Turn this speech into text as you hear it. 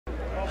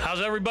How's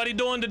everybody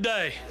doing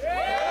today?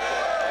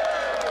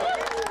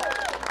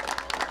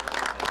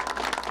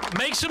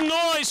 Make some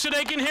noise so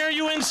they can hear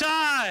you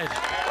inside.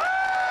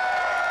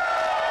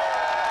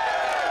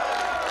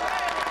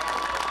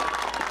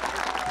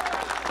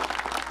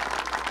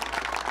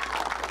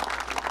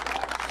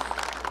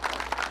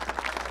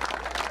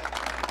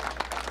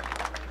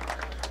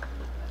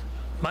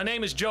 My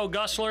name is Joe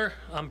Gussler.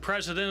 I'm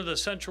president of the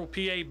Central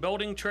PA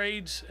Building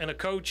Trades and a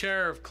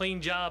co-chair of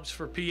Clean Jobs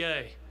for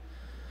PA.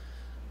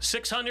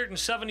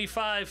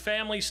 675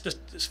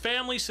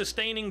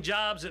 family-sustaining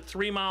jobs at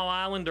 3 Mile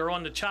Island are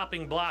on the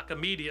chopping block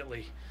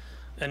immediately,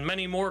 and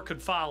many more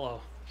could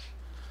follow.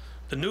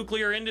 The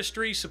nuclear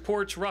industry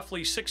supports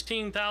roughly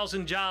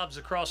 16,000 jobs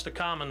across the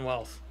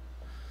Commonwealth.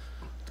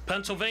 The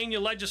Pennsylvania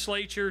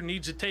legislature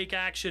needs to take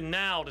action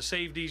now to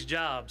save these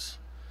jobs.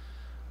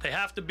 They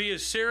have to be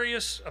as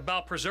serious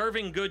about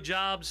preserving good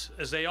jobs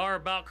as they are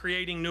about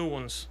creating new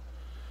ones.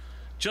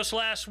 Just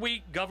last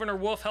week, Governor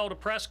Wolf held a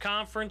press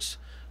conference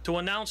to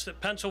announce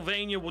that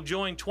Pennsylvania will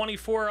join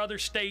 24 other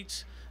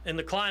states in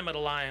the Climate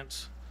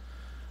Alliance.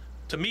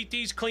 To meet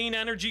these clean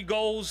energy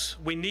goals,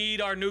 we need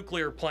our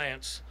nuclear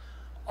plants,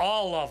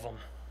 all of them.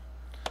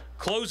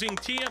 Closing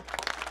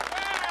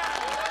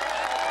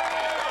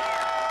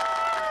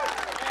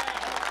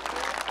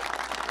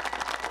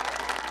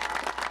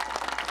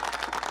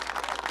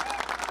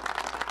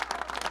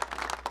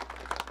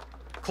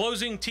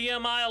Closing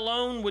TMI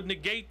alone would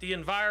negate the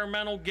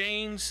environmental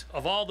gains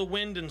of all the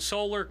wind and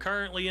solar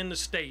currently in the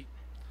state.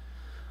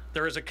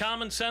 There is a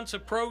common sense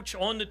approach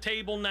on the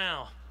table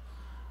now.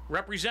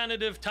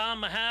 Representative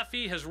Tom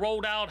Mehaffie has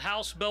rolled out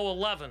House Bill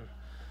 11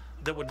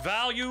 that would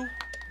value,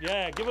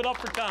 yeah, give it up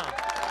for Tom.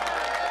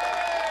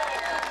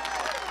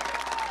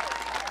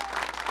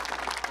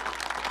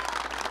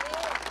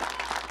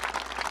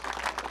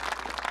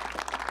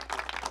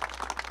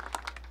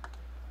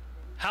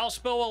 House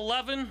Bill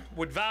 11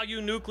 would value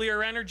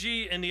nuclear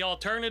energy in the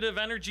Alternative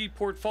Energy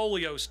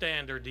Portfolio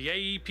Standard, the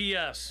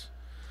AEPS.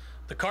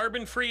 The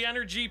carbon-free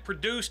energy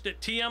produced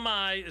at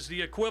TMI is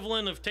the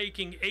equivalent of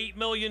taking 8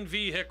 million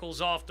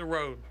vehicles off the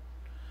road.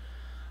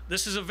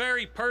 This is a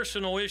very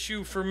personal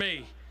issue for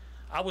me.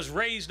 I was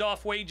raised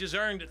off wages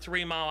earned at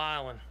 3 Mile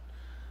Island.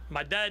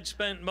 My dad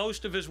spent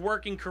most of his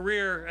working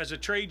career as a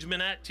tradesman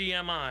at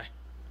TMI.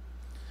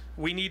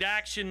 We need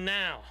action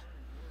now.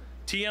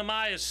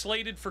 TMI is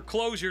slated for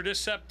closure this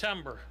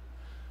September.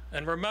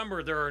 And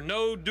remember, there are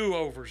no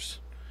do-overs.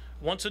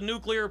 Once a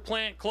nuclear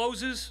plant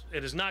closes,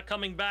 it is not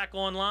coming back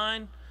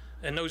online,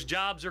 and those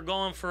jobs are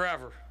gone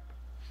forever.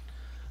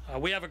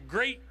 We have a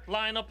great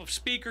lineup of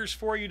speakers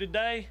for you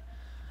today.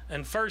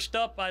 And first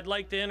up, I'd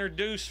like to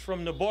introduce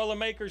from the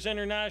Boilermakers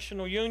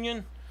International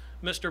Union,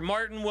 Mr.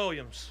 Martin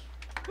Williams.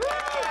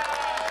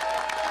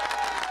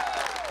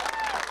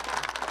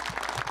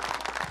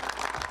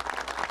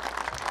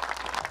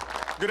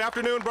 Good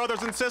afternoon,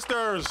 brothers and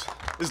sisters.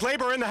 Is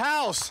labor in the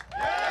house?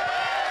 Yeah!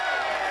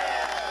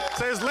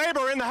 Says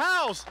labor in the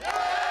house. Yeah!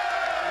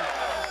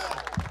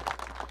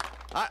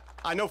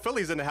 I know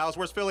Philly's in the house.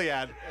 Where's Philly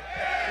at?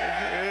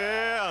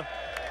 Yeah.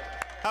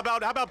 How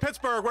about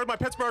Pittsburgh? Where's my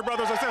Pittsburgh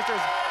brothers and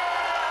sisters?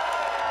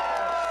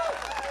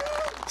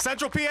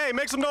 Central PA,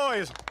 make some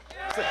noise.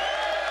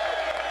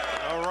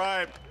 All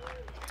right.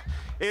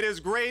 It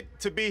is great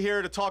to be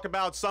here to talk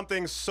about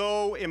something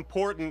so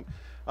important,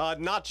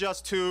 not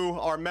just to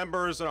our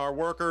members and our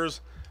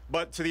workers,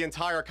 but to the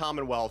entire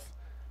Commonwealth.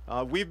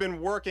 We've been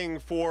working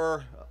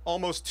for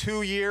almost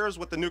 2 years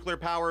with the Nuclear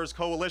Powers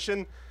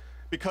Coalition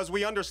because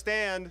we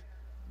understand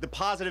the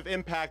positive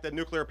impact that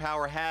nuclear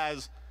power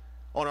has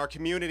on our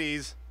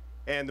communities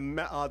and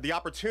the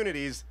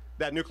opportunities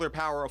that nuclear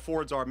power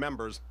affords our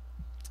members.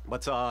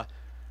 But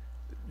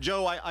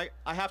Joe, I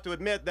have to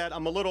admit that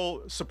I'm a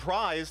little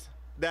surprised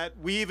that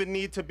we even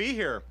need to be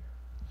here.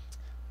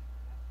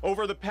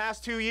 Over the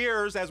past 2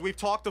 years, as we've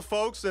talked to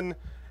folks and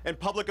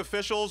public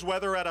officials,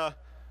 whether at a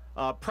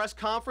press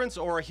conference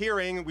or a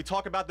hearing, we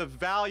talk about the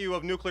value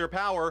of nuclear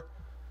power,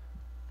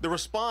 the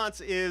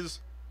response is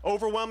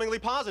overwhelmingly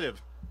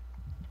positive.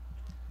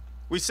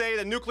 We say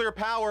that nuclear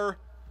power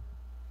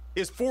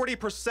is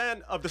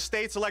 40% of the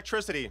state's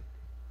electricity,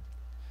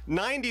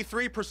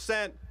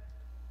 93%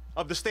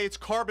 of the state's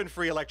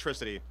carbon-free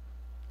electricity.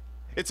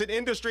 It's an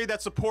industry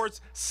that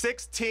supports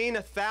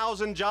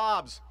 16,000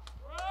 jobs.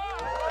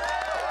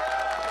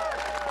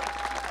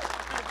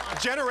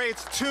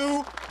 Generates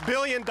 $2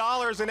 billion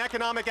in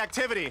economic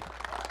activity.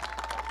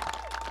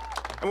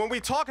 And when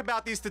we talk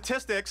about these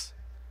statistics,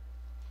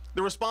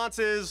 the response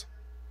is,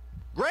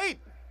 great,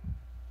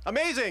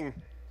 amazing.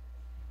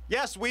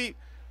 Yes, we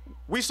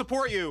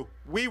support you.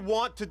 We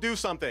want to do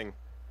something.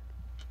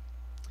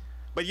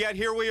 But yet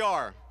here we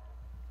are.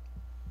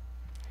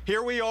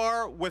 Here we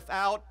are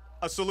without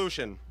a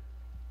solution.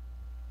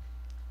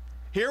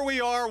 Here we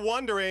are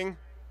wondering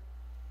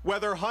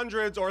whether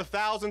hundreds or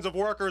thousands of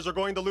workers are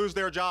going to lose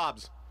their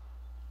jobs.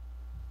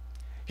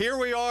 Here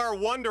we are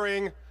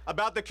wondering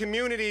about the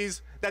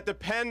communities that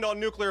depend on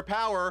nuclear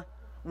power,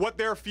 what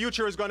their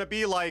future is going to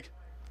be like,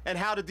 and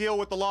how to deal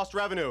with the lost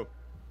revenue.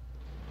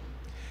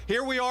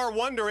 Here we are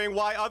wondering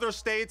why other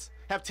states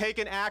have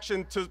taken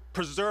action to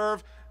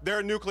preserve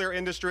their nuclear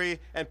industry,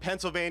 and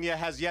Pennsylvania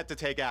has yet to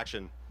take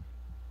action.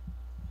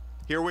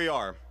 Here we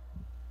are.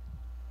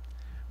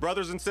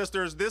 Brothers and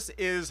sisters, this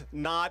is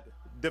not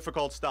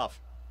difficult stuff.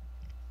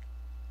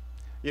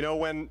 You know,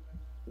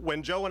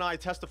 when Joe and I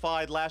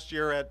testified last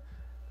year at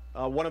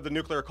one of the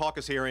nuclear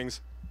caucus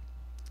hearings,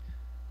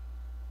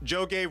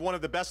 Joe gave one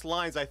of the best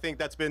lines I think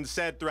that's been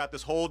said throughout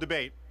this whole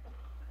debate.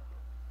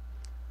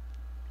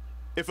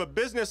 If a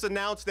business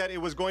announced that it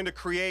was going to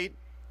create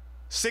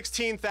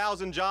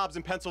 16,000 jobs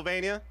in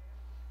Pennsylvania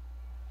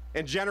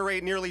and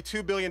generate nearly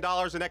 $2 billion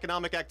in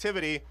economic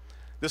activity,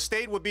 the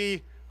state would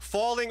be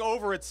falling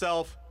over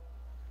itself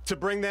to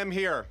bring them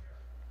here.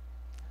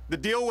 The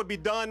deal would be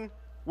done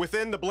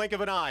within the blink of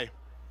an eye.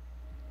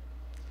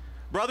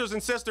 Brothers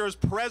and sisters,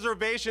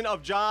 preservation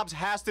of jobs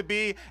has to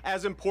be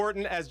as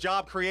important as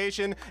job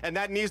creation, and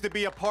that needs to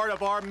be a part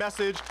of our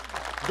message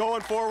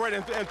going forward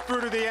and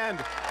through to the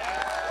end.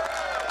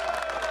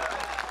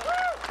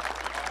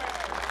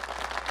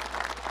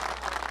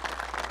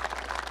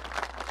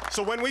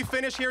 So when we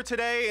finish here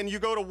today and you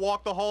go to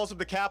walk the halls of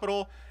the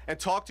Capitol and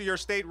talk to your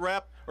state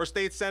rep or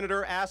state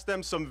senator, ask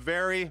them some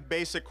very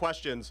basic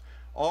questions.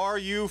 Are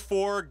you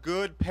for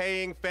good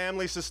paying,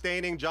 family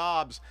sustaining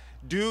jobs?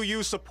 Do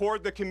you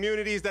support the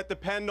communities that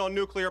depend on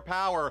nuclear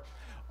power?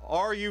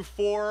 Are you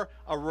for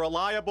a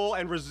reliable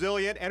and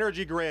resilient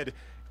energy grid?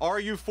 Are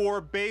you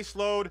for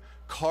baseload,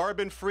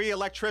 carbon-free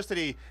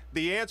electricity?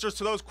 The answers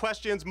to those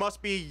questions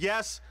must be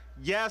yes,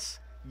 yes,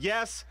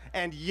 yes,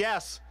 and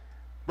yes.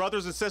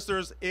 Brothers and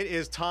sisters, it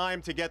is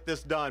time to get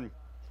this done.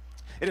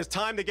 It is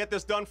time to get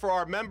this done for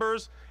our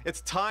members. It's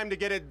time to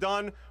get it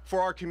done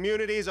for our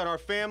communities and our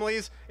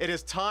families. It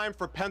is time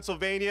for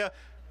Pennsylvania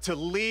to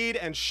lead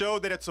and show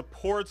that it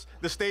supports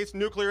the state's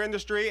nuclear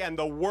industry and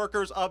the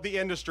workers of the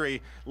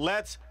industry.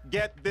 Let's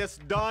get this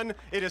done.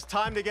 It is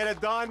time to get it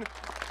done.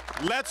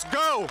 Let's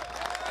go.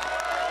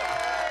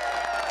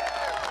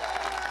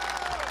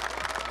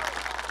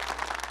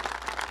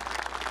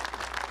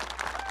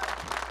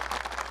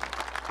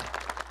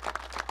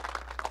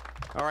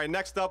 All right,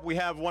 next up we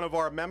have one of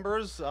our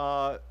members,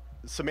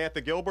 Samantha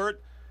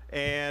Gilbert,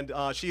 and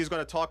she's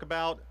going to talk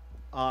about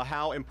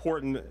how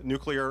important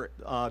nuclear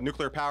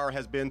power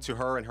has been to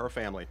her and her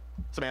family.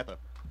 Samantha.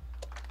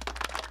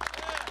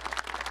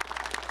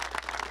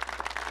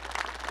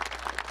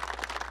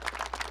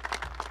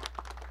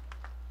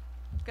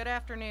 Good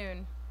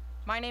afternoon.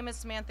 My name is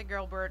Samantha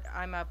Gilbert.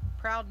 I'm a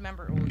proud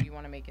member. Oh, you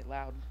want to make it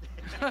loud?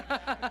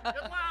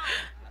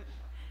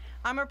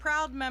 I'm a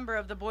proud member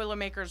of the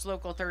Boilermakers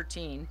Local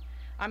 13.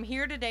 I'm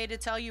here today to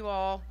tell you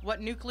all what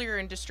nuclear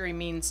industry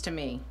means to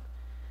me.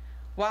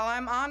 While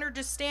I'm honored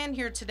to stand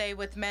here today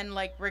with men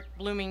like Rick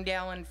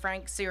Bloomingdale and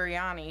Frank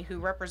Sirianni, who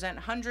represent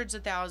hundreds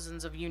of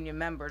thousands of union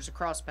members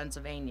across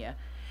Pennsylvania,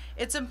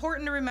 it's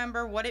important to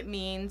remember what it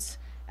means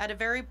at a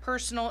very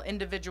personal,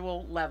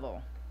 individual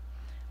level.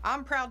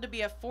 I'm proud to be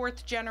a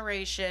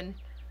fourth-generation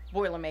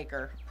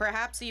Boilermaker,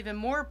 perhaps even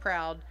more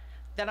proud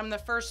that I'm the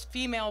first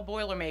female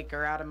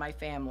Boilermaker out of my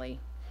family.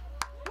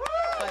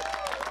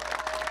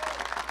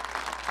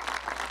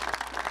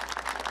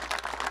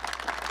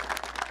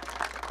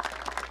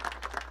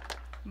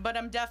 But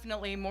I'm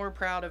definitely more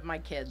proud of my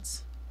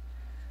kids.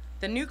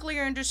 The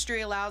nuclear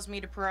industry allows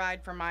me to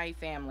provide for my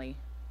family.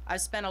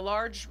 I've spent a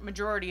large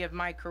majority of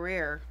my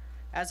career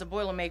as a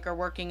Boilermaker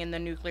working in the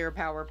nuclear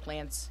power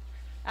plants,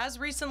 as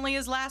recently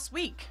as last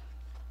week,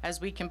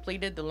 as we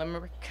completed the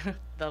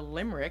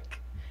Limerick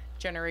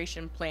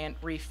generation plant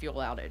refuel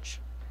outage.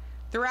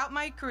 Throughout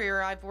my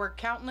career, I've worked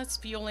countless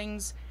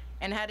fuelings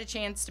and had a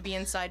chance to be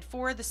inside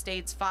 4 of the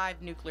state's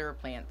 5 nuclear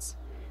plants.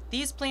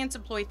 These plants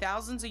employ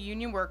thousands of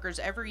union workers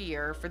every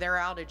year for their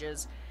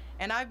outages,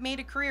 and I've made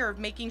a career of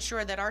making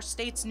sure that our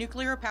state's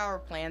nuclear power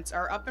plants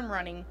are up and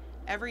running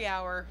every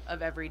hour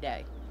of every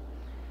day.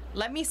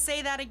 Let me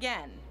say that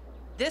again.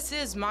 This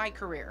is my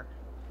career.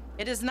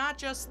 It is not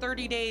just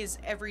 30 days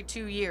every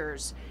 2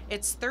 years.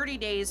 It's 30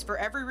 days for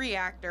every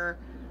reactor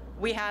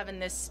we have in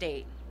this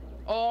state.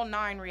 All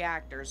 9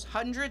 reactors,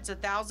 hundreds of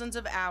thousands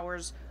of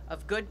hours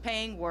of good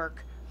paying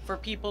work for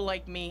people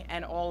like me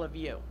and all of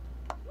you.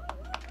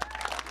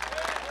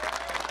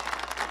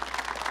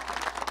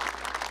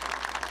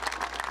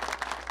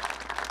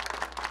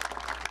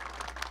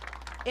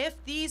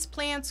 If these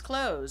plants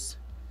close,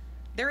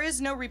 there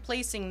is no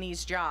replacing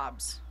these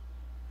jobs.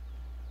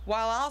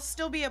 While I'll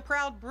still be a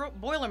proud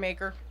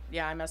Boilermaker,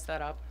 yeah, I messed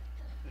that up.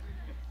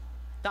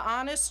 The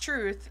honest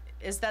truth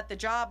is that the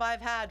job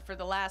I've had for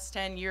the last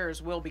 10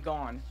 years will be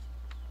gone.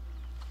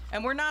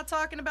 And we're not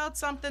talking about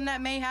something that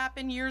may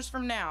happen years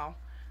from now.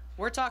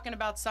 We're talking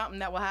about something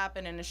that will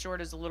happen in as short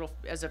as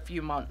a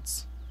few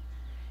months.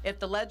 If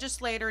the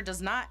legislature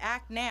does not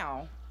act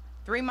now,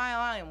 3 Mile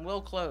Island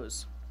will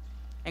close.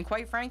 And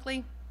quite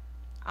frankly,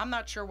 I'm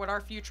not sure what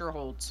our future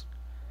holds.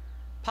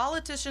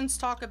 Politicians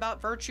talk about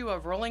virtue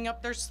of rolling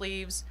up their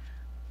sleeves,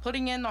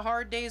 putting in the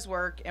hard day's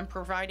work, and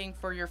providing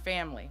for your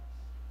family.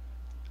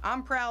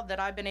 I'm proud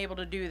that I've been able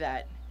to do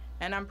that,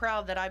 and I'm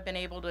proud that I've been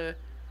able to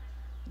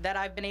that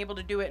I've been able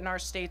to do it in our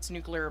state's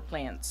nuclear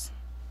plants.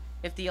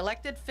 If the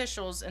elected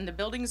officials in the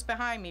buildings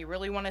behind me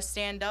really want to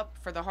stand up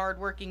for the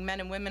hardworking men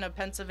and women of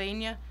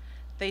Pennsylvania,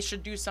 they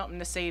should do something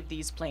to save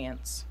these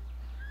plants.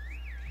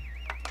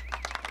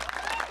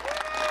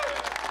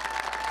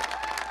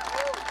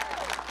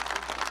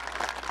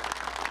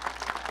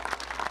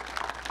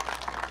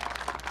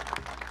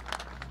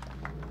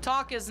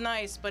 Talk is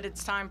nice, but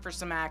it's time for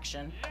some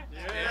action.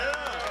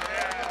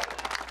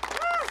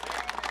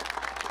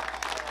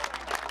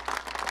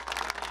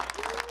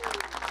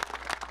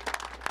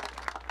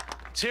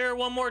 Let's hear it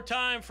one more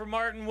time for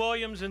Martin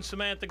Williams and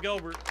Samantha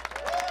Gilbert.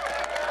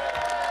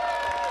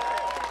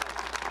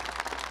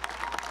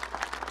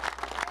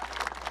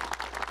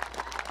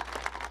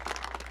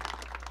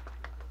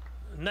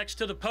 Next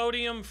to the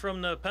podium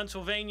from the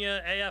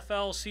Pennsylvania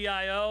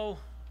AFL-CIO,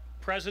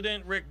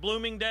 President Rick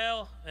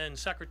Bloomingdale and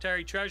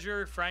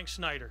Secretary-Treasurer Frank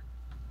Snyder.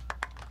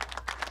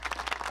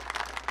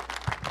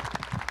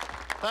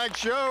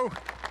 Thanks, Joe.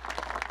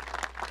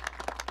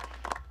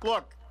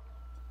 Look,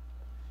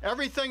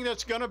 everything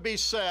that's going to be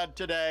said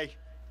today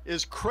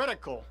is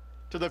critical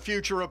to the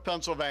future of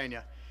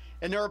Pennsylvania.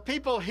 And there are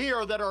people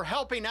here that are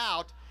helping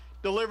out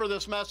deliver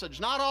this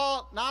message. Not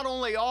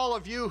only all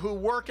of you who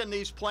work in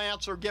these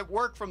plants or get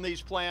work from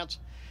these plants,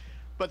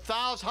 but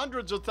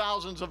hundreds of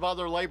thousands of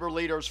other labor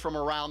leaders from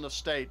around the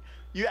state.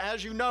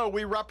 As you know,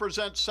 we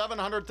represent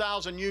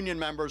 700,000 union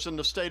members in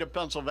the state of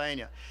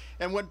Pennsylvania.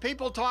 And when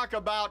people talk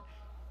about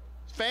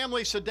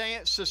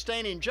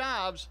family-sustaining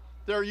jobs,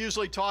 they're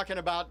usually talking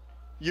about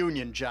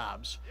union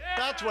jobs. Yeah.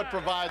 That's what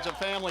provides a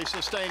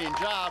family-sustaining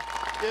job,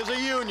 is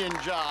a union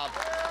job.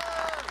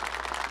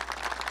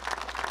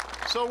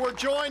 So we're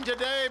joined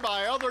today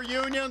by other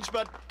unions,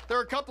 but there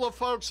are a couple of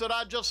folks that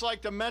I'd just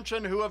like to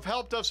mention who have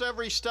helped us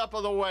every step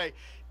of the way.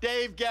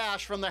 Dave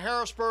Gash from the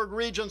Harrisburg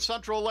Region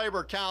Central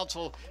Labor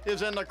Council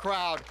is in the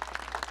crowd.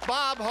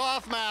 Bob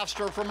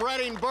Hoffmaster from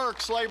Reading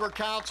Berks Labor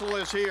Council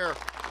is here.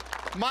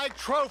 Mike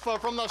Trofa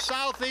from the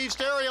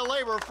Southeast Area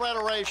Labor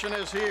Federation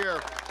is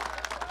here.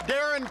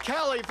 Darren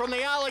Kelly from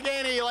the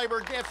Allegheny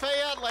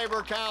Fayette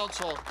Labor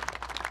Council.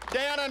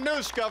 Dana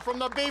Nuska from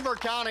the Beaver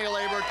County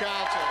Labor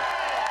Council.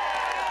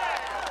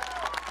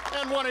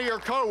 And one of your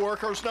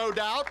co-workers, no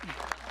doubt.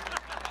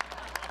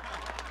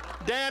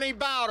 Danny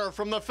Bowder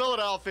from the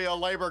Philadelphia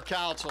Labor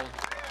Council.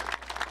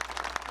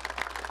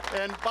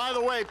 And by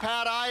the way,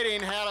 Pat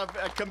Eiding had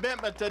a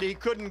commitment that he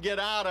couldn't get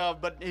out of,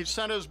 but he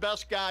sent his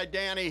best guy,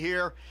 Danny,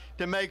 here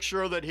to make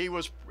sure that he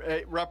was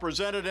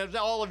represented. As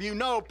all of you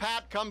know,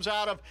 Pat comes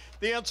out of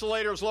the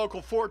Insulators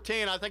Local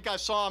 14. I think I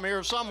saw him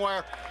here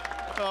somewhere.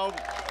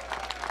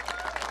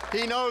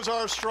 He knows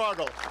our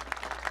struggle.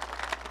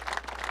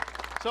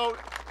 So,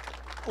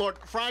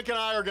 look, Frank and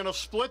I are going to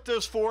split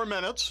this 4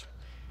 minutes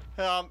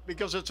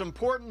because it's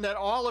important that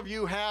all of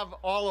you have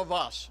all of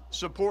us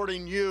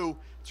supporting you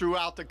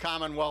throughout the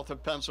Commonwealth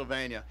of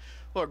Pennsylvania.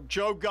 Look,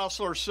 Joe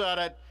Gussler said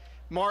it,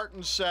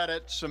 Martin said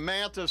it,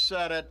 Samantha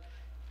said it.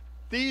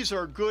 These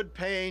are good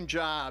paying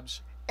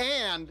jobs,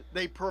 and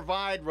they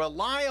provide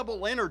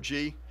reliable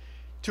energy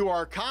to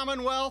our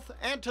Commonwealth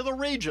and to the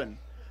region.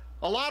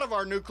 A lot of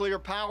our nuclear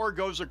power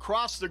goes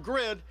across the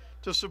grid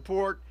to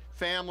support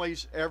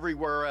families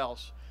everywhere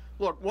else.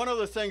 Look, one of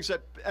the things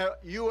that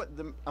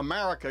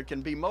America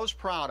can be most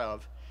proud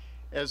of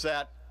is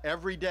that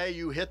every day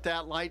you hit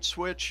that light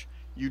switch,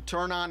 you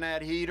turn on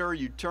that heater,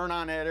 you turn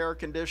on that air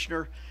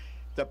conditioner,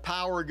 the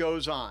power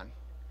goes on.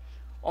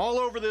 All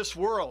over this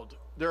world,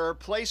 there are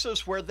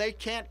places where they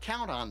can't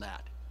count on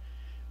that.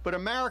 But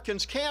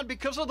Americans can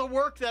because of the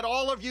work that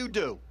all of you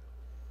do.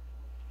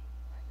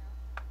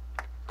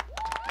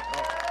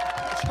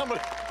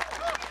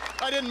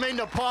 I didn't mean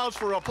to pause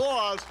for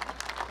applause.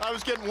 I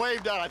was getting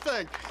waved at, I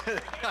think.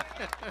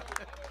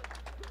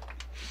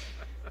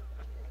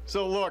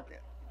 So look,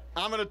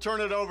 I'm going to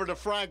turn it over to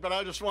Frank, but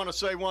I just want to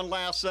say one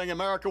last thing.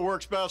 America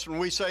works best when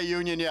we say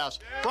union yes.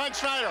 Yeah. Frank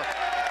Snyder.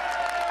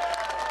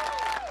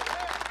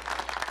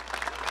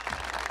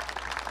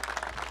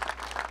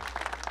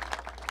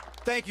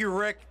 Thank you,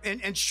 Rick.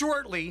 And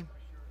shortly,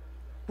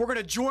 we're going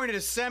to join an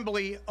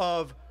assembly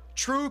of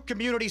true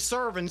community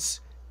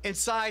servants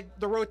inside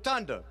the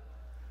rotunda.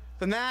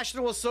 The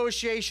National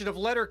Association of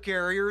Letter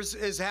Carriers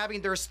is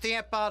having their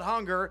Stamp Out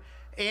Hunger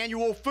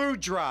annual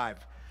food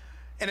drive.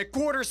 In a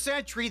quarter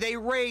century, they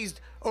raised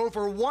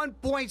over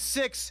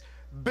 1.6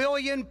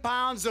 billion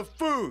pounds of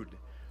food.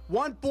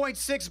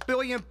 1.6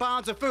 billion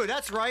pounds of food,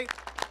 that's right.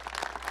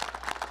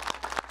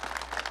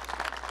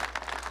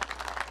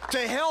 To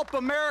help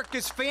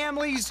America's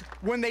families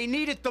when they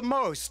need it the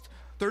most.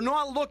 They're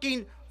not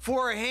looking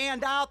for a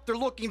handout, they're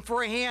looking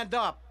for a hand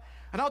up.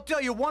 And I'll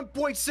tell you,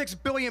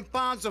 1.6 billion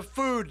pounds of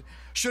food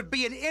should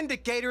be an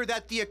indicator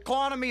that the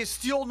economy is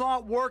still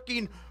not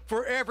working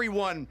for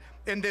everyone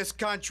in this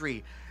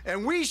country.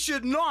 And we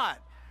should not,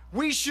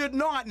 and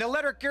the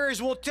letter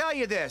carriers will tell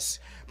you this,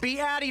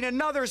 be adding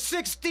another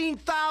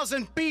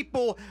 16,000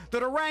 people to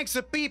the ranks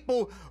of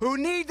people who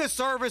need the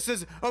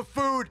services of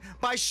food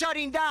by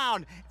shutting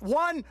down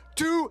 1,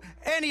 2,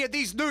 any of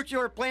these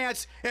nuclear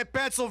plants in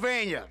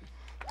Pennsylvania.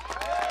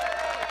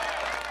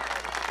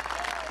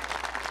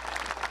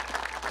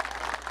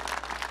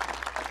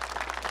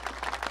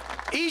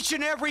 Each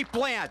and every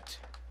plant,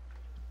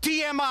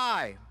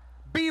 TMI,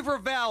 Beaver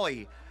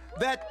Valley,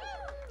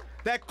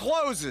 that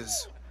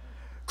closes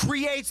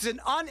creates an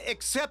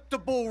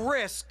unacceptable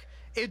risk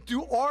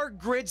into our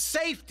grid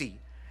safety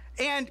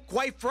and,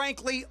 quite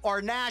frankly,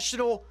 our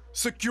national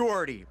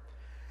security.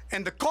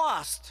 And the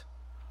cost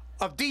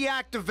of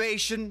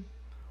deactivation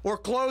or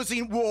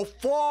closing will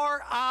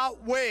far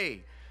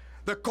outweigh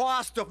the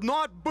cost of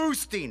not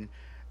boosting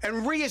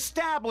and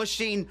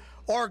reestablishing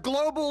our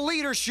global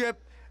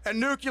leadership in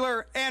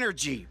nuclear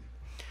energy.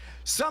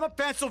 Some of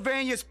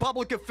Pennsylvania's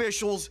public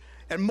officials,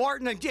 and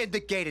Martin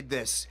indicated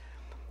this,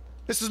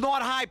 this is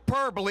not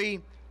hyperbole,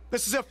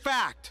 this is a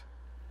fact.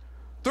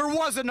 There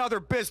was another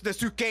business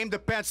who came to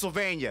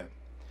Pennsylvania,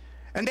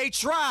 and they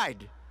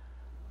tried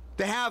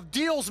to have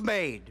deals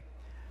made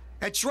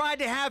and tried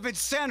to have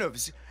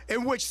incentives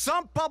in which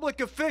some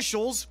public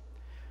officials,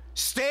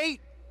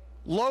 state,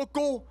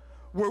 local,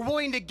 were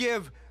willing to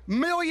give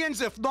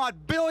millions, if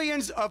not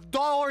billions, of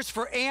dollars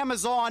for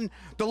Amazon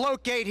to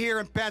locate here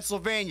in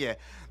Pennsylvania.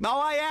 Now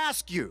I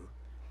ask you,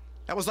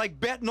 that was like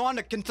betting on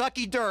the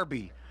Kentucky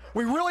Derby.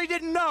 We really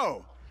didn't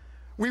know.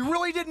 We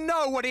really didn't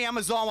know what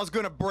Amazon was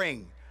going to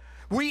bring.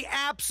 We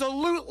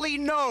absolutely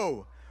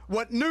know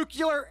what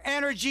nuclear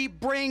energy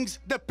brings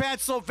to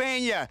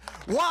Pennsylvania.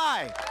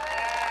 Why?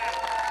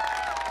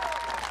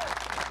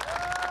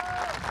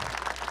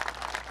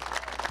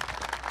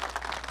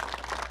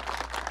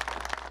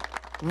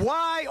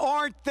 Why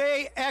aren't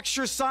they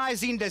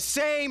exercising the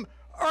same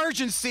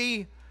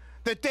urgency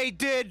that they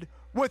did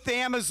with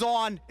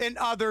Amazon and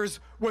others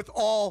with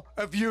all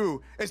of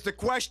you? Is the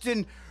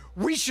question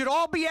we should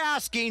all be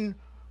asking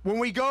when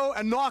we go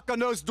and knock on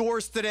those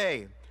doors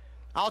today.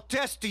 I'll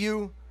attest to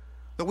you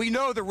that we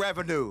know the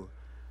revenue.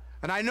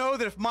 And I know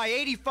that if my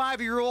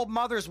 85-year-old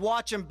mother's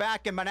watching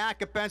back in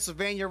Monaca,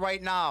 Pennsylvania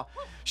right now,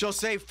 she'll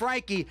say,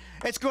 Frankie,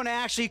 it's going to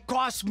actually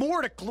cost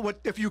more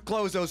if you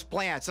close those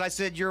plants. And I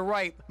said, you're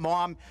right,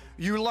 Mom.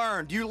 You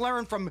learned. You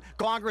learned from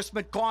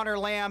Congressman Connor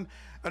Lamb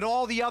and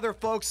all the other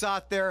folks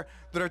out there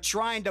that are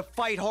trying to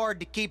fight hard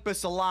to keep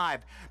us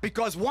alive.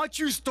 Because once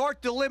you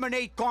start to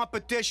eliminate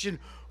competition,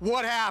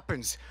 what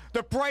happens?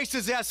 The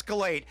prices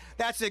escalate.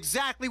 That's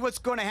exactly what's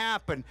going to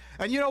happen.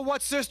 And you know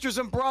what, sisters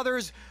and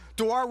brothers?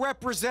 To our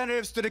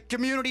representatives, to the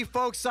community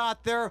folks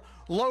out there,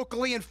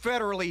 locally and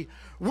federally,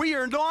 we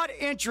are not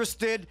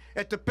interested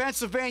at the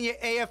Pennsylvania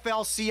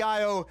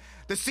AFL-CIO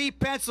to see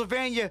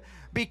Pennsylvania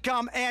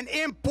become an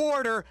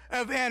importer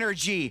of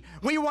energy.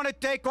 We want to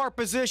take our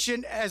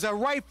position as a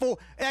rightful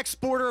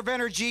exporter of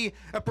energy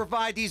and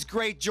provide these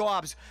great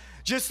jobs.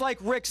 Just like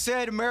Rick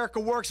said,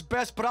 America works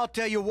best, but I'll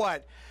tell you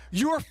what,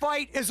 your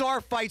fight is our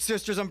fight,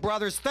 sisters and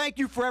brothers. Thank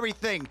you for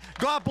everything.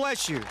 God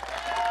bless you.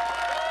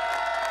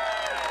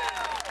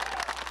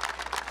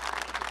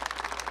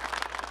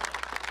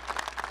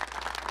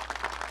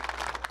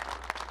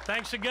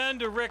 Thanks again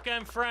to Rick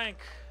and Frank.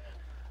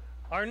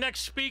 Our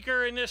next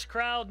speaker in this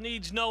crowd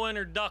needs no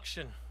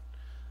introduction,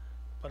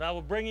 but I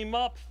will bring him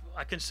up.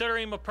 I consider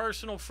him a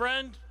personal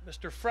friend,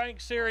 Mr. Frank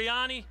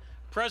Sirianni,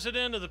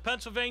 President of the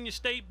Pennsylvania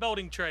State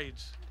Building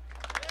Trades.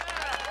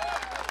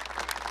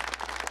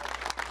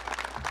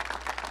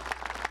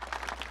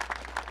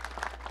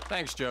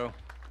 Thanks, Joe.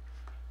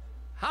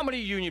 How many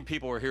union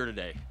people are here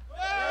today?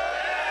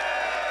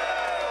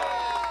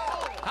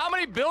 How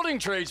many building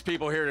trades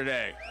people here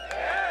today?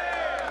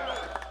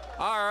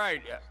 All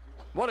right,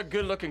 what a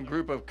good-looking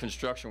group of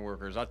construction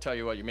workers. I'll tell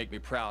you what, you make me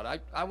proud.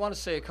 I want to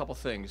say a couple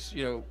things.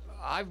 You know,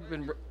 I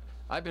want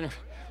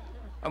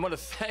to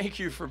thank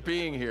you for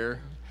being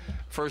here.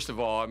 First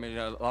of all, I mean,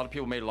 a lot of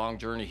people made a long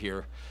journey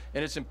here,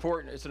 and it's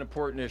important. It's an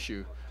important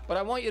issue. But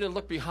I want you to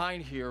look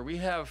behind here. We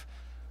have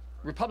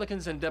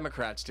Republicans and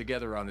Democrats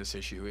together on this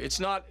issue. It's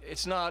not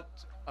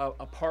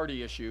a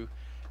party issue.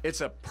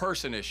 It's a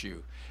person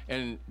issue.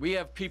 And we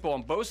have people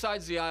on both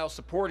sides of the aisle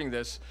supporting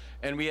this,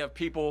 and we have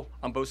people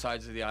on both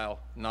sides of the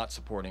aisle not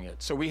supporting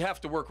it. So we have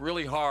to work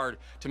really hard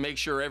to make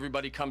sure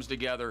everybody comes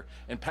together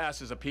and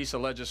passes a piece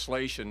of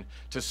legislation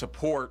to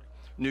support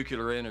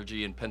nuclear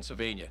energy in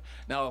Pennsylvania.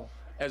 Now,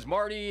 as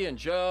Marty and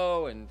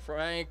Joe and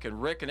Frank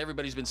and Rick and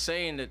everybody's been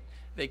saying that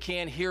they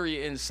can't hear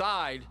you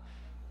inside,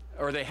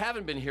 or they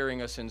haven't been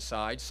hearing us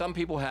inside, some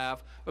people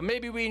have, but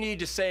maybe we need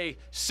to say,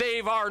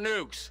 save our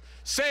nukes.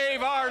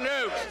 Save our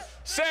nukes!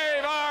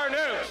 Save our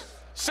nukes!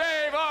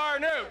 Save our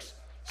nukes!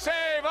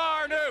 Save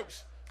our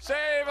nukes!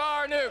 Save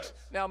our nukes!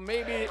 Now,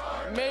 maybe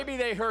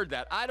they heard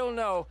that. I don't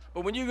know.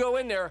 But when you go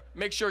in there,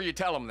 make sure you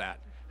tell them that.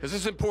 Because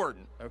it's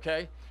important,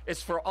 okay?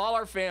 It's for all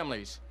our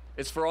families.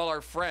 It's for all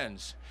our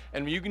friends.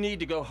 And you need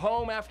to go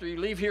home after you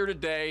leave here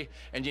today,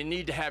 and you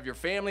need to have your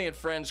family and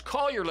friends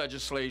call your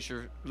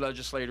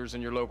legislators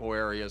in your local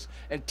areas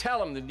and tell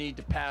them the need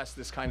to pass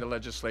this kind of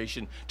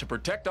legislation to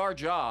protect our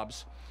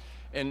jobs.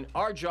 And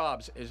our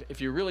jobs is,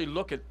 if you really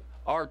look at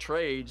our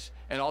trades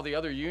and all the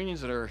other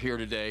unions that are here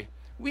today,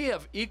 we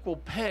have equal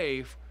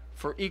pay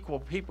for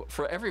equal people,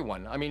 for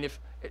everyone. I mean,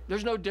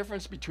 There's no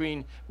difference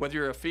between whether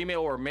you're a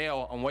female or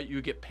male on what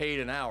you get paid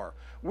an hour.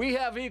 We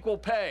have equal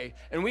pay,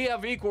 and we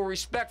have equal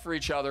respect for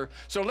each other.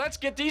 So let's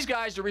get these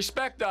guys to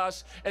respect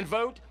us and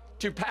vote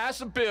to pass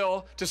a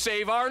bill to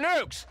save our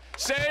nukes.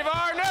 Save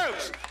our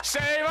nukes!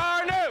 Save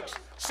our nukes!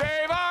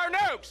 Save our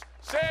nukes!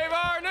 Save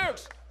our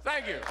nukes!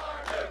 Thank you.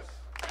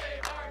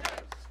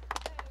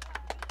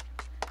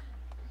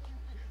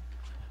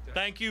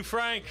 Thank you,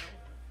 Frank.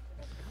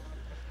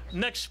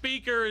 Next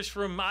speaker is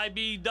from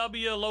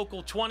IBW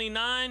Local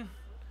 29,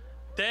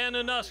 Dan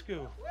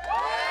Anuscu.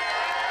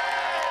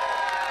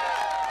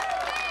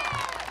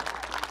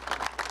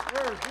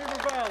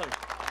 Beaver Valley.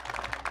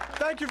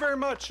 Thank you very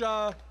much.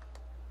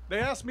 They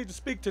asked me to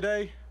speak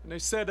today, and they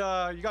said,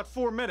 you got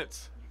 4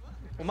 minutes.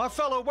 Well, my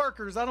fellow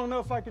workers, I don't know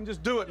if I can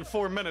just do it in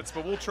 4 minutes,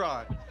 but we'll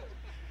try.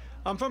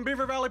 I'm from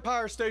Beaver Valley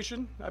Power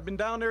Station. I've been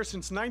down there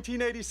since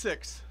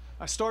 1986.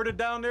 I started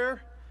down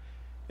there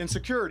in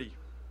security.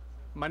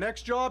 My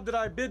next job that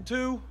I bid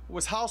to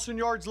was house and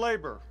yards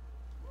labor.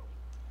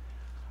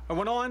 I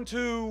went on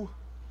to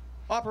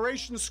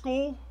operations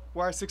school,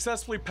 where I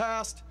successfully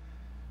passed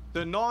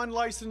the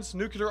non-licensed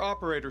nuclear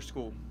operator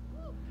school.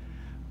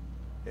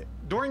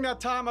 During that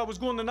time, I was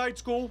going to night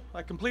school.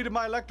 I completed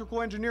my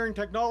electrical engineering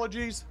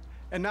technologies,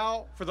 and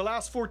now, for the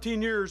last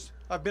 14 years,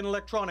 I've been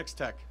electronics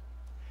tech.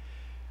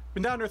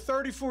 Been down there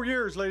 34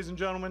 years, ladies and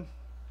gentlemen.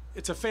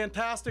 It's a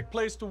fantastic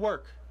place to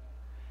work.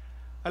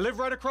 I live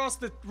right across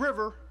the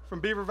river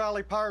from Beaver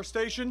Valley Power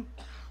Station,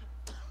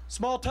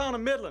 small town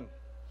of Midland.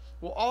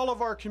 Well, all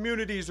of our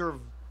communities are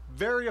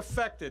very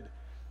affected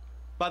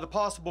by the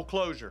possible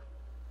closure.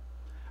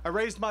 I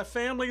raised my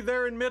family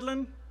there in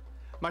Midland.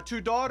 My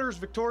 2 daughters,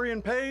 Victoria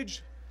and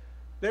Paige,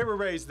 they were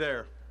raised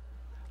there.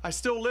 I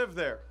still live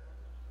there.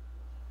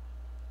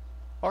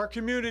 Our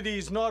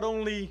communities not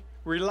only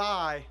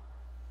rely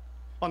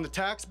on the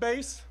tax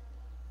base,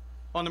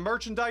 on the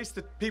merchandise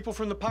that people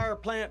from the power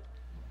plant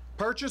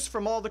purchase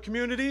from all the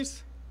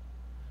communities,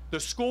 the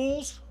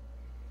schools,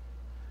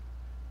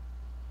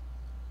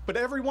 but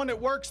everyone that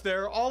works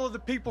there, all of the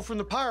people from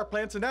the power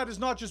plants, and that is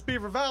not just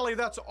Beaver Valley,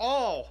 that's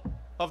all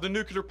of the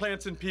nuclear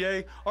plants in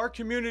PA. Our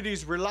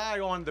communities rely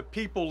on the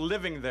people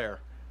living there.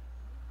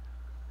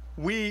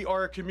 We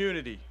are a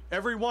community,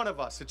 every one of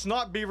us. It's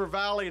not Beaver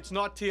Valley, it's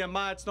not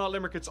TMI, it's not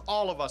Limerick, it's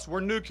all of us. We're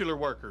nuclear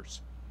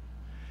workers.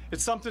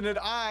 It's something that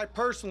I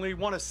personally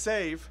want to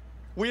save.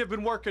 We have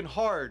been working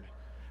hard,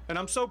 and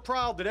I'm so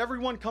proud that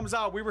everyone comes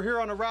out. We were here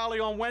on a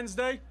rally on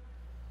Wednesday,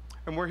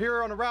 and we're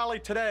here on a rally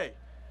today.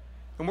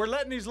 And we're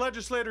letting these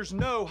legislators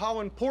know how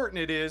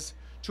important it is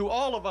to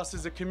all of us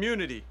as a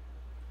community.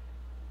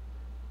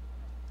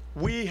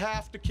 We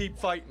have to keep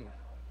fighting.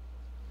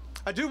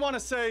 I do want to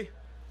say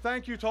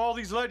thank you to all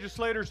these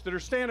legislators that are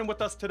standing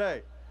with us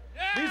today.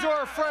 These are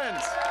our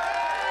friends.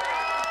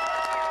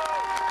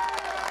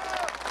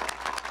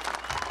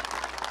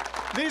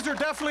 These are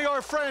definitely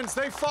our friends.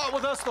 They fought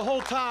with us the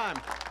whole time.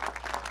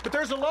 But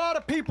there's a lot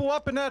of people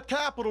up in that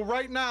Capitol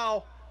right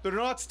now that are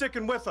not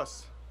sticking with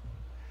us.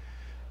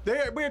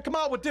 We come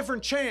out with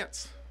different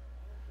chants.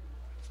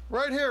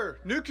 Right here,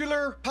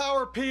 nuclear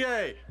power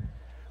PA.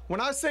 When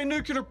I say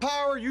nuclear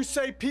power, you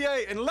say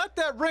PA, and let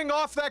that ring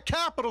off that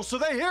Capitol so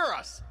they hear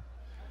us.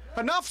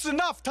 Enough's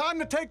enough. Time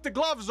to take the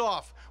gloves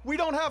off. We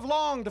don't have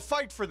long to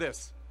fight for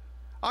this.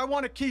 I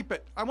want to keep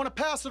it. I want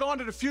to pass it on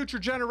to the future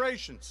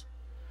generations.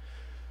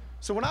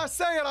 So when I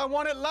say it, I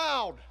want it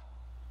loud.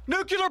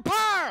 Nuclear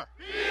power!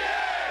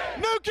 PA!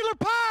 Nuclear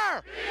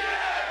power!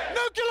 PA!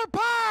 Nuclear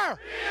power! PA!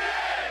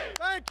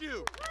 Thank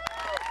you.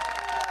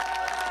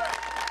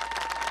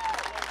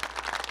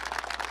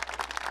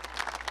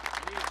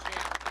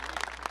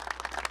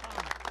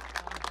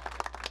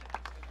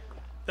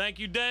 Thank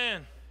you,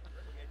 Dan.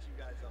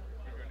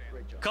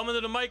 Coming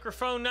to the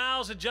microphone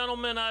now is a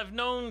gentleman I've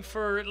known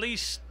for at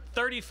least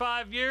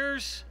 35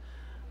 years.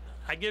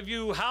 I give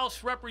you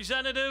House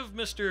Representative,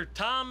 Mr.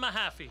 Tom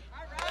Mehaffie.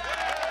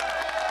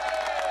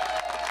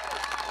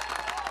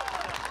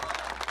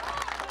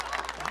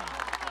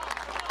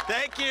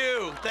 Thank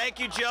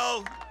you,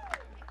 Joe.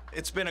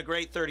 It's been a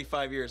great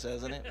 35 years,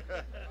 hasn't it?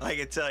 I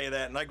can tell you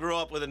that. And I grew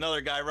up with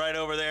another guy right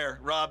over there,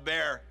 Rob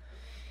Bear.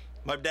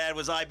 My dad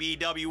was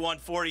IBEW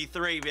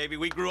 143, baby.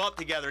 We grew up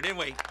together, didn't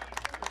we?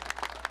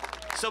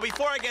 So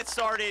before I get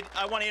started,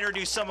 I want to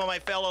introduce some of my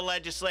fellow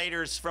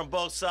legislators from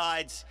both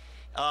sides.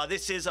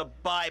 This is a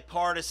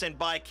bipartisan,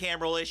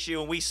 bicameral issue,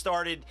 and we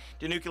started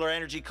the Nuclear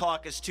Energy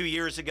Caucus 2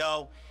 years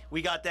ago.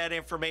 We got that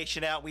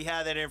information out. We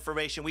have that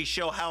information. We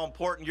show how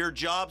important your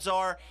jobs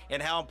are and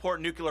how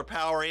important nuclear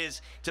power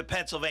is to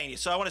Pennsylvania.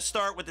 So I want to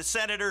start with the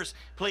senators.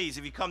 Please,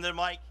 if you come to the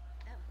mic.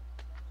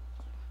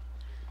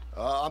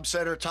 I'm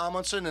Senator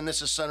Tomlinson, and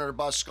this is Senator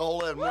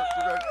Boscola. And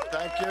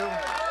thank you.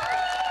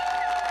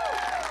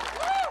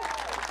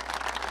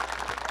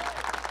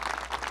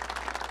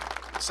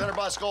 Senator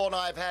Boscola and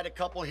I have had a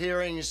couple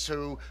hearings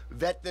to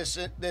vet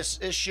this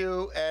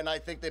issue, and I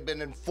think they've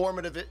been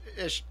informative.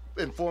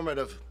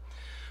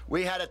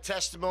 We had a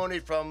testimony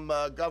from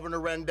Governor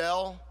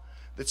Rendell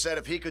that said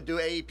if he could do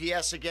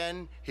AEPS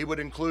again, he would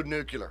include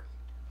nuclear.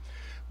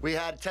 We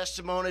had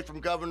testimony from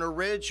Governor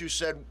Ridge, who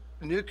said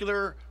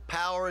nuclear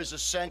power is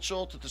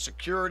essential to the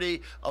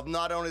security of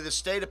not only the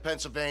state of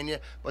Pennsylvania,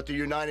 but the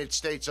United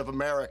States of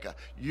America.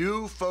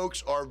 You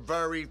folks are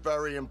very,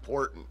 very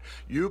important.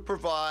 You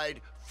provide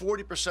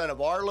 40%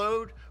 of our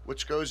load,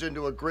 which goes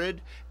into a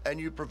grid, and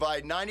you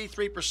provide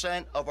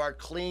 93% of our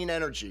clean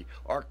energy,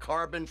 our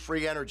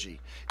carbon-free energy.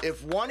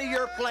 If one of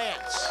your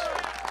plants,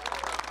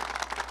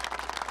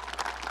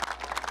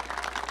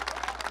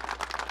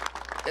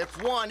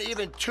 if one,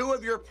 even two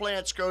of your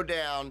plants go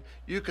down,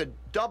 you could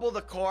double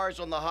the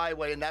cars on the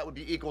highway, and that would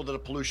be equal to the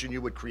pollution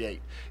you would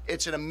create.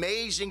 It's an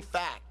amazing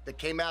fact that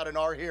came out in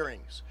our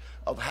hearings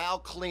of how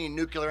clean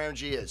nuclear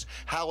energy is,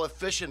 how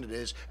efficient it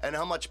is, and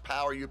how much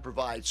power you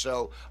provide.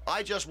 So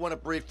I just want to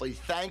briefly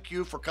thank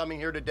you for coming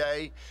here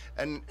today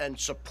and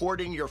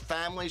supporting your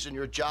families and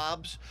your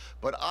jobs.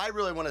 But I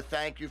really want to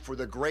thank you for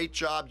the great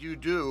job you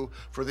do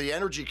for the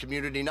energy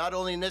community, not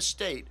only in this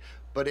state,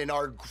 but in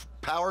our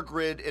power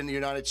grid in the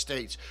United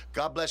States.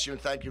 God bless you,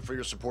 and thank you for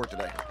your support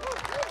today.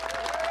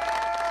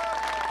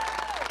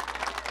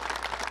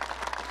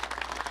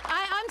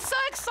 I'm so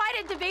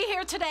excited to be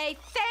here today.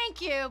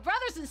 Thank you,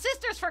 brothers and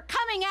sisters, for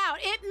coming out.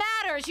 It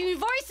matters. Your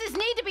voices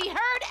need to be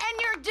heard,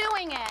 and you're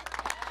doing it.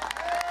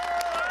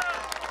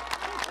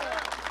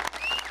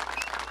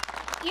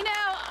 You know,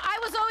 I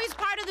was always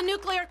part of the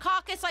Nuclear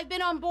Caucus. I've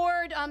been on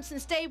board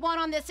since day one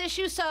on this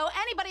issue, so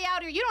anybody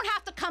out here, you don't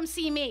have to come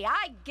see me.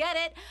 I get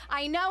it.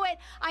 I know it.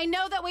 I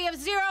know that we have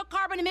zero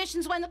carbon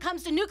emissions when it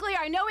comes to nuclear.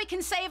 I know we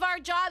can save our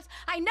jobs.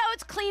 I know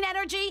it's clean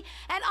energy,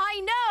 and I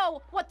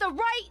know what the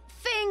right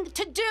thing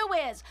to do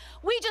is.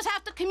 We just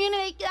have to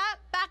communicate that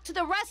back to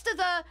the rest of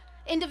the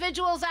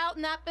individuals out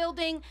in that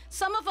building,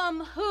 some of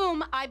them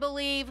whom I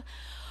believe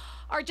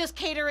are just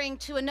catering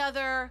to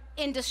another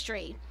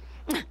industry.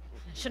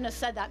 Shouldn't have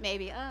said that,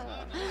 maybe.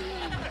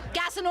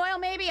 Gas and oil,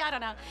 maybe? I don't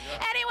know.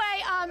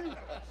 Anyway,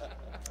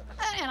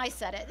 and I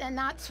said it, and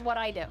that's what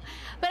I do.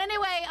 But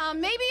anyway,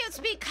 maybe it's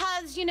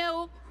because, you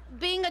know,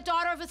 being a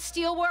daughter of a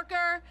steel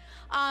worker,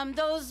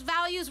 those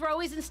values were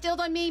always instilled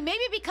on me.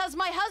 Maybe because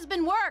my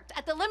husband worked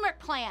at the Limerick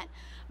plant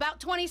about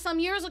 20-some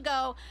years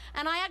ago,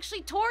 and I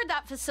actually toured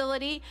that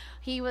facility.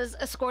 He was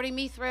escorting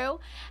me through,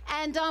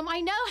 and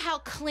I know how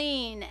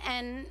clean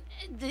and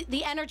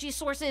the energy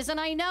source is, and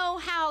I know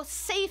how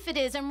safe it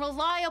is and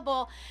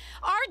reliable.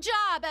 Our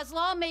job as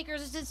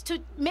lawmakers is to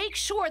make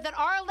sure that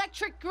our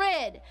electric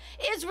grid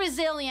is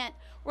resilient,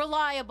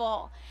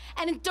 reliable,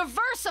 and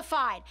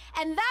diversified,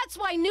 and that's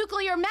why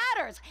nuclear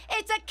matters.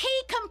 It's a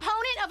key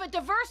component of a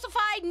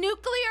diversified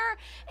nuclear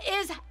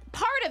is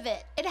part of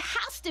it. It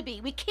has to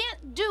be. We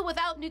can't do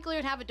without nuclear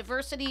and have a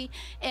diversity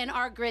in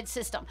our grid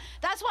system.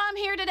 That's why I'm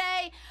here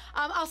today.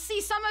 I'll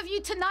see some of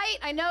you tonight.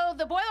 I know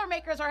the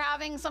Boilermakers are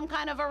having some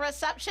kind of a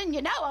reception.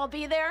 You know I'll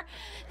be there.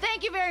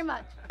 Thank you very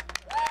much.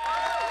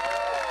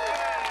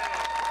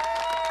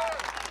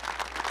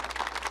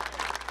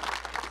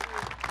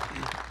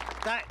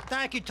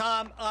 Thank you,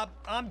 Tom.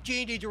 I'm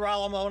Gene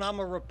DiGirolamo, and I'm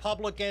a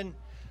Republican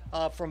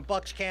from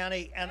Bucks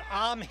County, and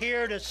I'm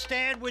here to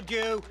stand with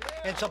you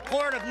in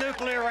support of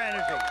nuclear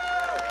energy.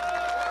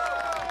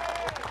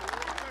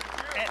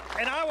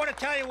 And I want to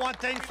tell you one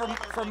thing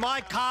from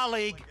my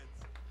colleague,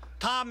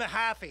 Tom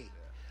Mehaffie.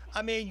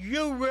 I mean,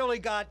 you really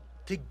got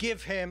to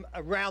give him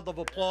a round of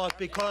applause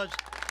because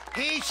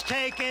he's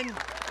taken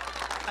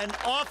an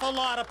awful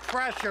lot of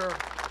pressure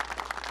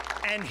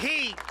and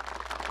heat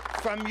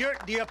from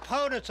the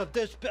opponents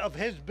of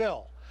his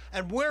bill.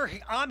 And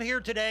I'm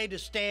here today to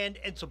stand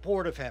in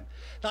support of him.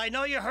 Now, I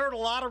know you heard a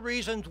lot of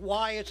reasons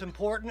why it's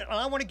important, and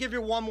I want to give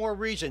you one more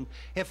reason,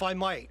 if I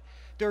might.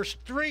 There's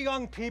 3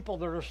 young people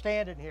that are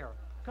standing here.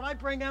 Can I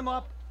bring them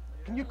up?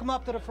 Can you come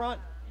up to the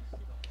front?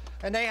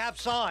 And they have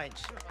signs.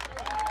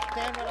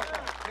 Stand right up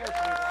front. Here,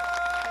 sweetheart.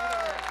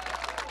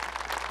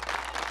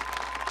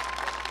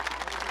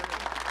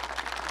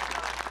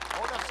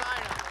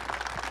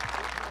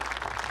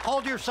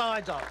 Hold your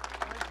signs up.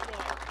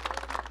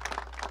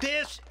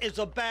 This is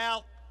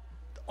about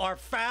our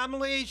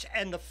families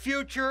and the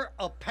future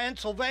of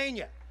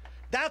Pennsylvania.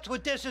 That's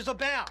what this is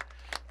about.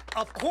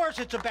 Of course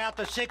it's about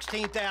the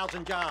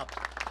 16,000 jobs.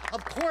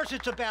 Of course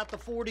it's about the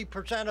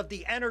 40% of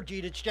the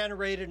energy that's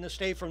generated in the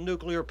state from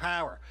nuclear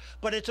power.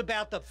 But it's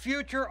about the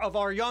future of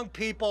our young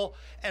people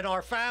and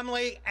our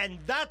family, and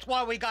that's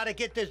why we got to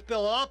get this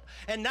bill up,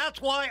 and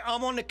that's why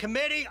I'm on the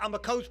committee. I'm a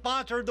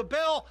co-sponsor of the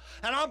bill,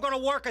 and I'm going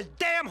to work as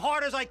damn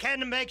hard as I can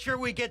to make sure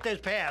we get this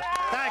passed.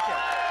 Thank you.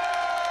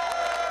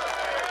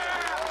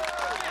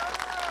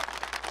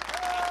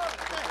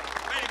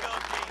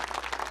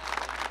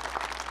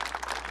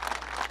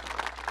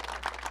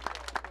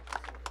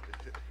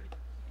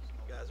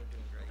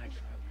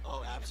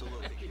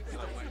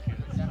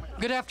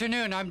 Good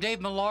afternoon. I'm Dave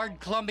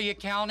Millard, Columbia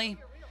County.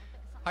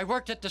 I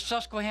worked at the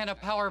Susquehanna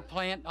Power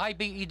Plant,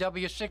 IBEW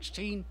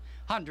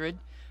 1600,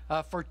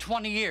 for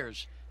 20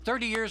 years,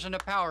 30 years in the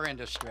power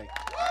industry.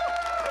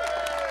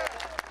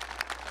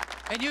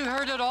 And you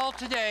heard it all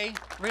today,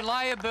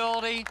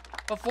 reliability,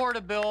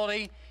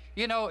 affordability.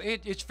 You know,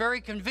 it's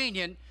very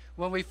convenient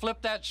when we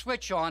flip that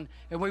switch on,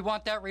 and we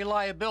want that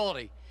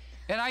reliability.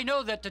 And I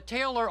know that to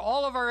tailor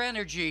all of our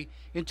energy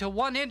into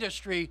one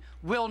industry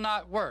will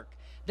not work.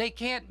 They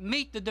can't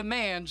meet the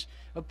demands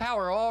of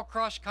power all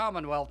across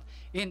Commonwealth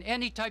in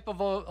any type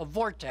of a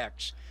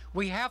vortex.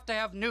 We have to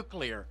have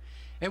nuclear.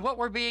 And what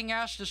we're being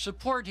asked to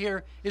support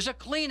here is a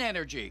clean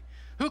energy.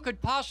 Who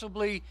could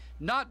possibly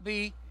not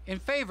be in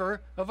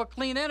favor of a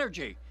clean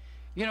energy?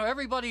 You know,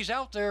 everybody's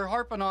out there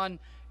harping on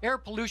air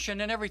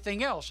pollution and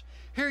everything else.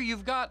 Here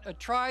you've got a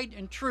tried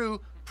and true,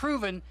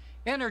 proven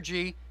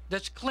energy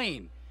that's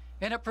clean.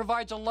 And it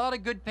provides a lot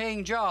of good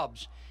paying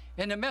jobs.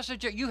 And the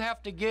message that you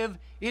have to give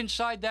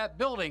inside that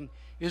building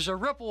is a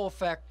ripple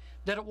effect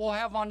that it will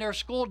have on their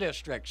school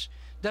districts,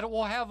 that it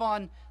will have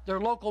on their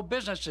local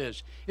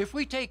businesses. If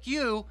we take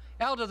you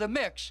out of the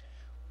mix,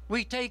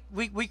 we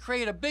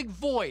create a big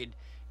void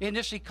in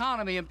this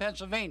economy in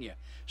Pennsylvania.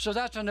 So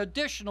that's an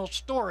additional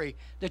story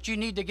that you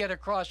need to get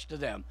across to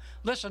them.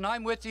 Listen,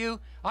 I'm with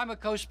you. I'm a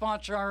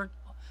co-sponsor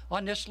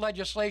on this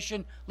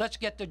legislation. Let's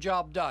get the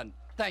job done.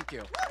 Thank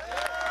you.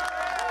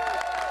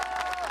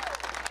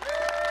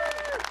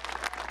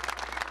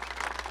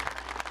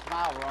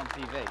 Smile, we're on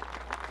TV.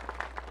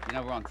 You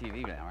know we're on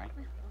TV now, right?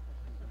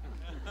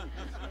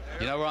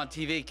 You know we're on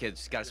TV,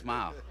 kids. Gotta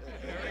smile.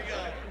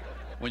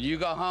 When you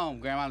go home,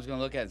 Grandma's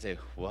gonna look at it and say,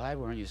 why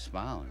weren't you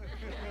smiling?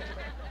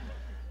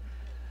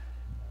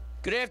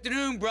 Good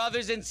afternoon,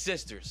 brothers and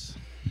sisters.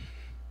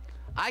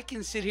 I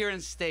can sit here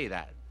and say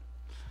that.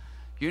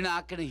 You're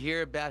not gonna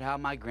hear about how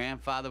my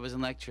grandfather was an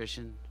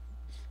electrician,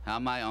 how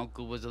my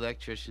uncle was an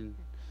electrician,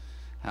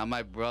 how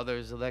my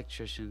brother's an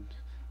electrician,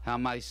 how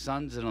my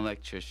son's an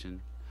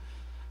electrician.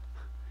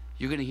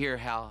 You're gonna hear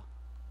how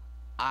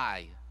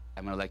I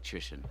am an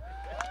electrician.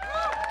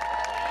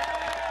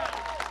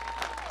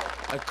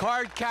 A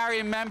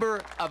card-carrying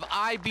member of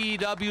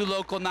IBEW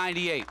Local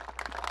 98.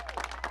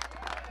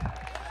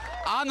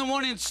 I'm the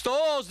one who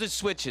installs the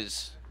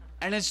switches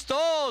and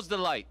installs the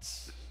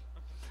lights.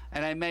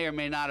 And I may or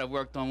may not have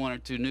worked on 1 or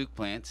 2 nuke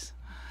plants,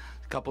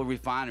 a couple of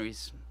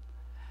refineries,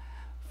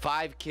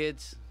 5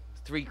 kids,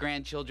 3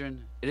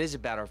 grandchildren. It is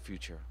about our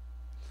future,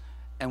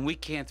 and we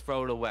can't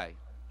throw it away.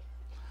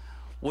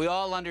 We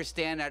all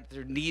understand that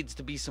there needs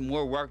to be some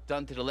more work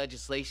done to the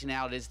legislation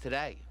how it is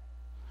today.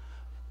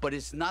 But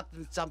it's not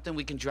something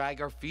we can drag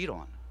our feet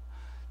on,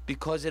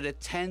 because of the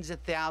tens of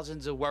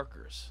thousands of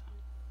workers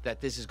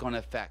that this is going to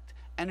affect,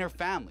 and their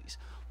families.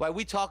 Why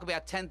we talk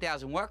about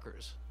 10,000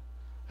 workers,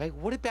 right?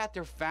 What about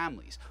their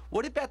families?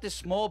 What about the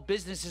small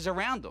businesses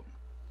around them?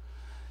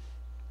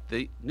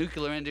 The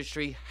nuclear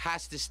industry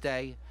has to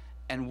stay,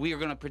 and we are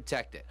going to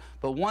protect it.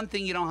 But one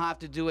thing you don't have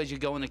to do as you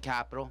go in the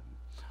Capitol,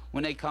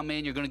 when they come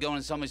in, you're going to go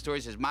into somebody's story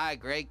that says, my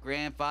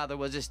great-grandfather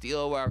was a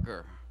steel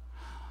worker.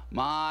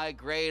 My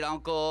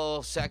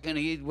great-uncle, second,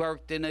 he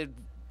worked in the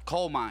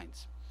coal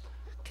mines.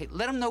 Okay,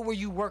 let them know where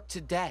you work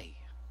today.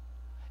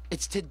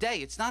 It's today.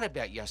 It's not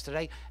about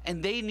yesterday.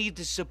 And they need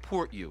to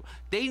support you.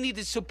 They need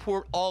to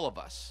support all of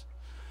us.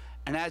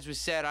 And as was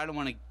said, I don't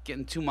want to get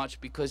in too much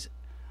because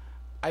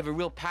I have a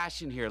real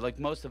passion here, like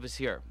most of us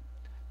here.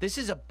 This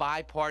is a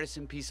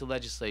bipartisan piece of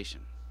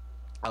legislation.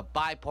 A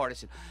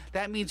bipartisan.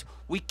 That means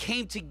we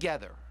came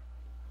together.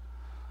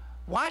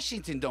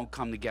 Washington don't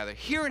come together.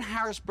 Here in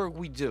Harrisburg,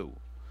 we do.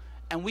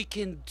 And we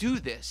can do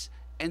this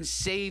and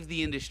save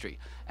the industry.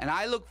 And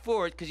I look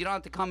forward, because you don't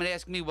have to come and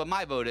ask me what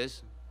my vote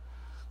is,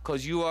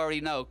 because you already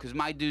know, because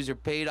my dues are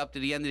paid up to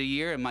the end of the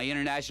year, and my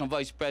international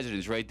vice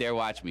president's right there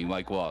watching me,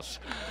 Mike Walsh.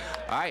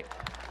 All right.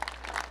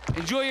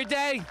 Enjoy your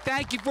day.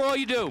 Thank you for all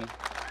you do.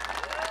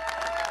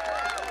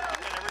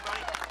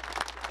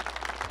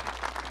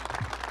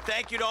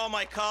 Thank you to all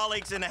my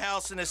colleagues in the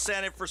House and the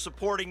Senate for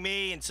supporting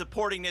me and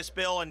supporting this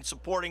bill and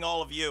supporting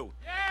all of you.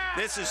 Yeah!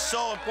 This is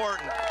so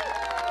important.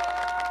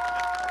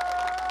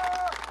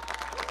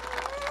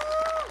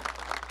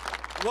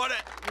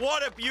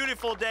 What a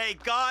beautiful day.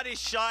 God is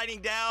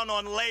shining down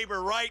on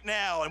labor right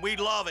now, and we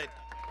love it.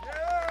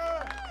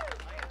 Yeah!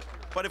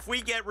 But if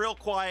we get real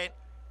quiet,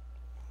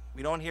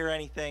 we don't hear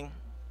anything.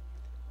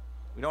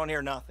 We don't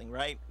hear nothing,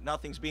 right?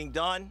 Nothing's being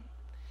done.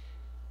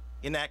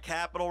 In that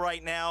Capitol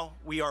right now,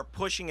 we are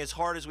pushing as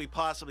hard as we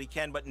possibly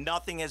can, but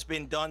nothing has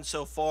been done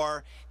so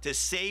far to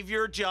save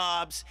your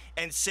jobs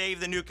and save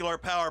the nuclear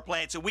power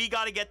plant. So we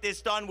got to get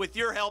this done with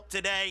your help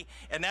today,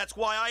 and that's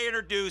why I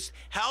introduced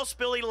House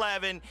Bill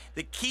 11,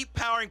 the Keep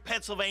Powering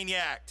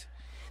Pennsylvania Act.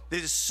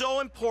 This is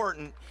so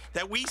important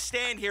that we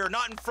stand here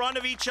not in front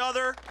of each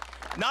other,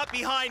 not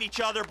behind each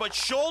other, but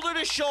shoulder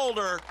to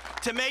shoulder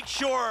to make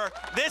sure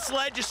this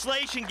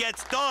legislation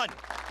gets done.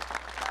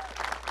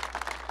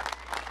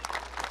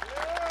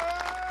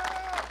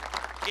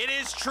 It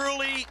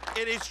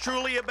is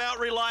truly about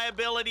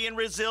reliability and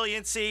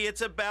resiliency.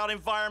 It's about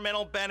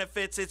environmental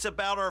benefits. It's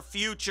about our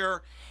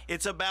future.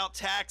 It's about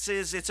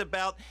taxes. It's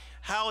about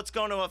how it's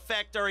going to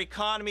affect our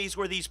economies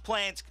where these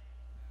plants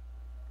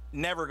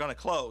never going to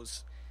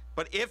close.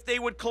 But if they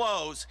would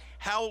close,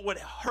 how it would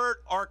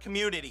hurt our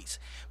communities.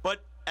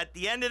 But at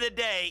the end of the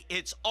day,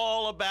 it's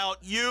all about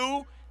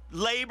you,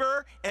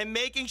 labor and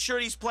making sure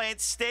these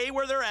plants stay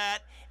where they're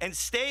at and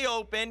stay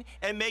open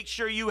and make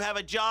sure you have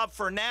a job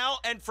for now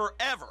and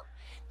forever.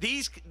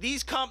 These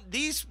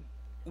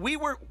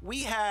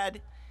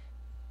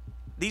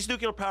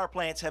nuclear power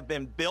plants have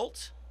been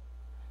built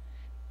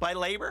by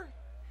labor,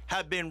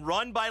 have been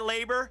run by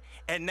labor,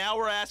 and now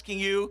we're asking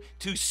you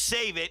to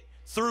save it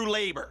through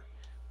labor.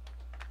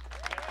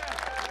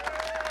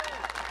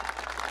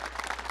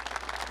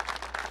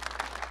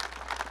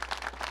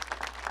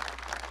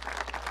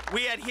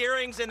 We had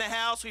hearings in the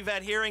House, we've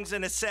had hearings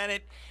in the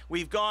Senate.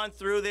 We've gone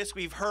through this,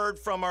 we've heard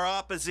from our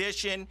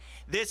opposition.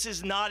 This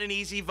is not an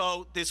easy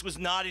vote. This was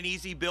not an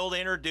easy bill to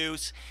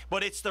introduce,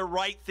 but it's the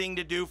right thing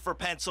to do for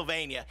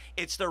Pennsylvania.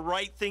 It's the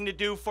right thing to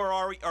do for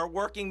our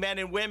working men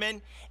and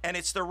women, and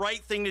it's the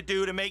right thing to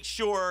do to make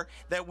sure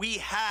that we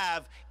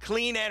have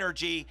clean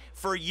energy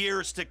for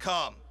years to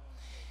come.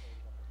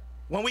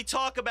 When we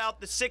talk about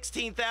the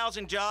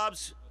 16,000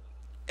 jobs,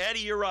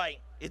 Eddie, you're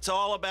right. It's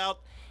not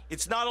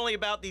only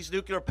about these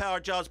nuclear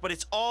power jobs, but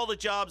it's all the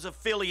jobs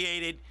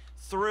affiliated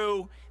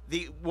through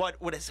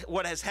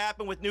what has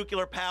happened with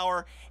nuclear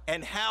power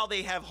and how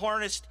they have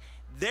harnessed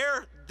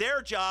their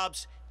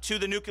jobs to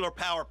the nuclear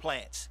power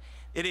plants.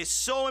 It is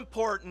so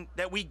important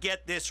that we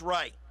get this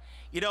right.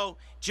 You know,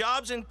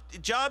 jobs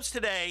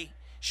today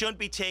shouldn't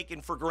be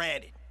taken for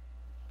granted.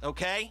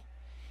 Okay?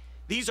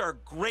 These are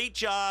great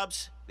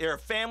jobs. They're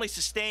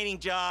family-sustaining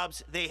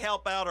jobs. They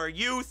help out our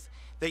youth.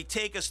 They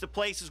take us to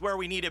places where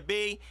we need to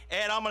be.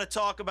 And I'm going to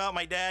talk about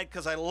my dad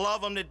because I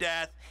love him to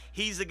death.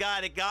 He's the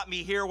guy that got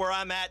me here where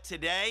I'm at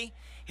today.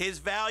 His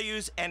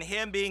values and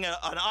him being an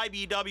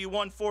IBEW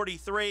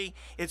 143,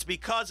 it's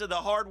because of the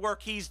hard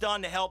work he's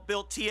done to help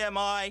build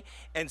TMI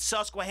and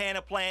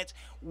Susquehanna plants.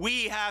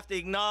 We have to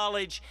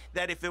acknowledge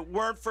that if it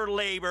weren't for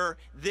labor,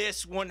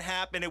 this wouldn't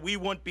happen and we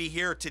wouldn't be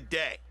here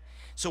today.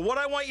 So what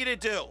I want you to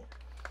do,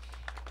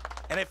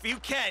 and if you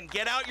can,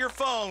 get out your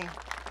phone,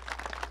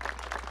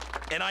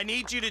 and I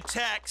need you to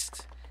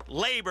text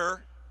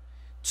labor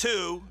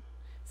to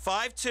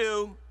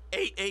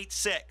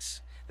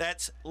 52886.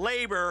 That's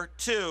labor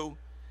to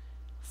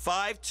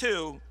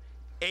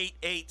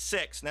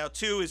 52886. Now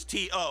 2 is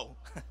T-O,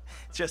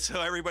 just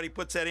so everybody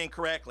puts that in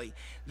correctly.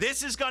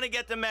 This is going to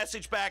get the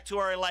message back to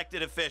our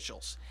elected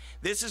officials.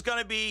 This is going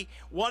to be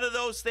one of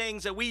those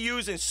things that we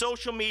use in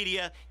social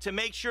media to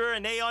make sure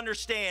and they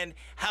understand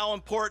how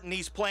important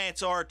these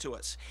plants are to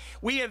us.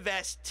 We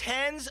invest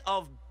tens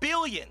of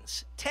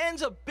billions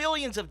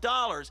of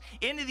dollars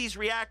into these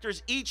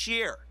reactors each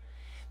year.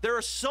 There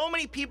are so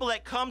many people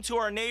that come to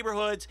our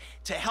neighborhoods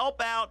to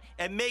help out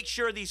and make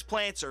sure these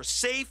plants are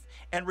safe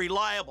and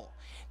reliable.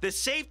 The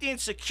safety and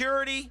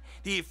security,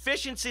 the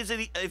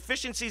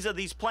efficiencies of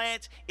these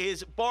plants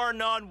is bar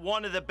none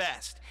one of the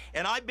best.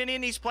 And I've been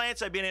in these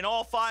plants, I've been in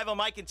all 5 of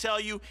them. I can tell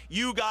you,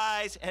 you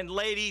guys and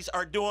ladies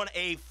are doing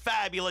a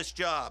fabulous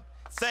job.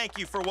 Thank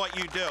you for what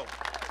you do.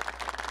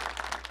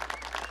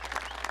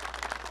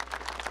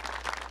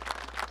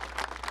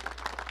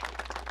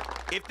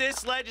 If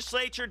this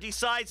legislature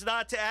decides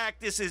not to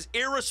act, this is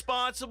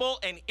irresponsible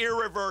and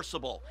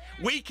irreversible.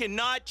 We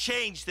cannot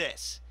change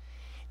this.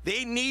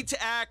 They need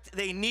to act.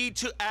 They need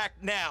to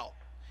act now.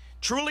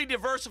 Truly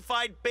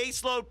diversified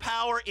baseload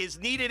power is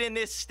needed in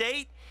this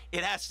state.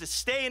 It has to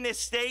stay in this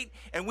state,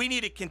 and we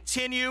need to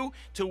continue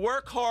to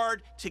work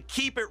hard to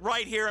keep it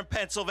right here in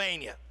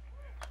Pennsylvania.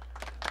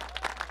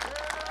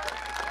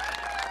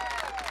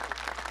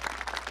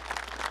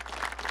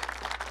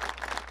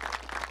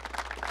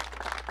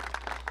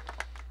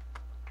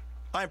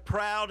 I'm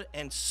proud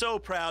and so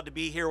proud to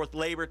be here with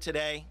labor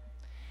today.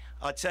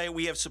 I'll tell you,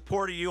 we have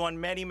supported you on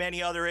many,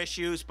 many other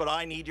issues, but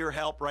I need your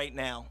help right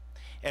now.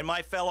 And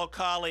my fellow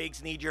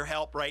colleagues need your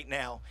help right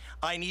now.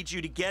 I need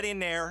you to get in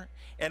there,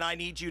 and I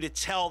need you to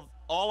tell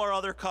all our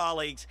other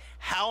colleagues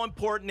how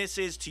important this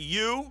is to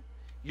you,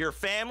 your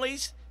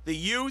families, the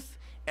youth,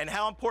 and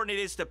how important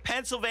it is to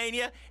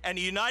Pennsylvania and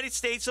the United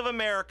States of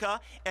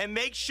America, and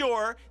make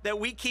sure that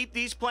we keep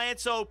these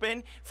plants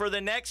open for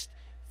the next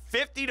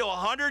 50 to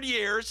 100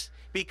 years,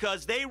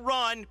 because they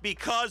run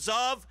because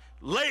of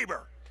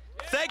labor.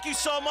 Thank you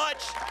so much.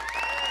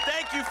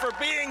 Thank you for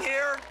being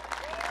here.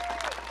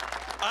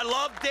 I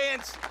love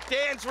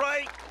Dan's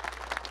right.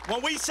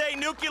 When we say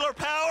nuclear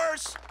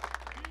powers,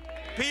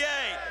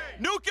 PA.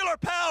 Nuclear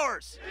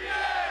powers.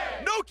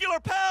 PA. Nuclear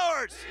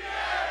powers.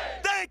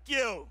 PA. Thank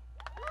you.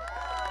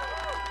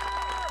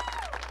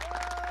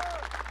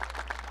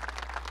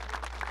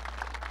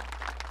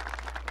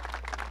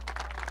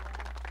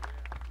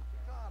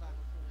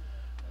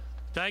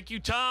 Thank you,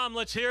 Tom.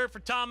 Let's hear it for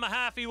Tom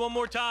Mehaffie one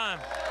more time.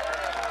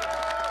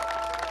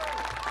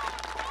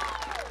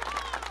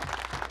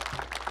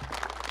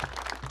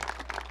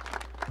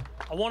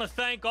 I want to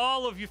thank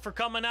all of you for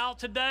coming out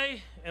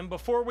today. And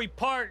before we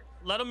part,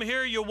 let them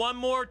hear you one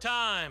more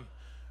time.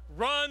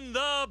 Run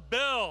the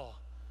bill.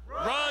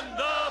 Run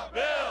the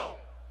bill.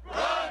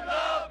 Run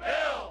the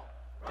bill.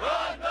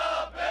 Run the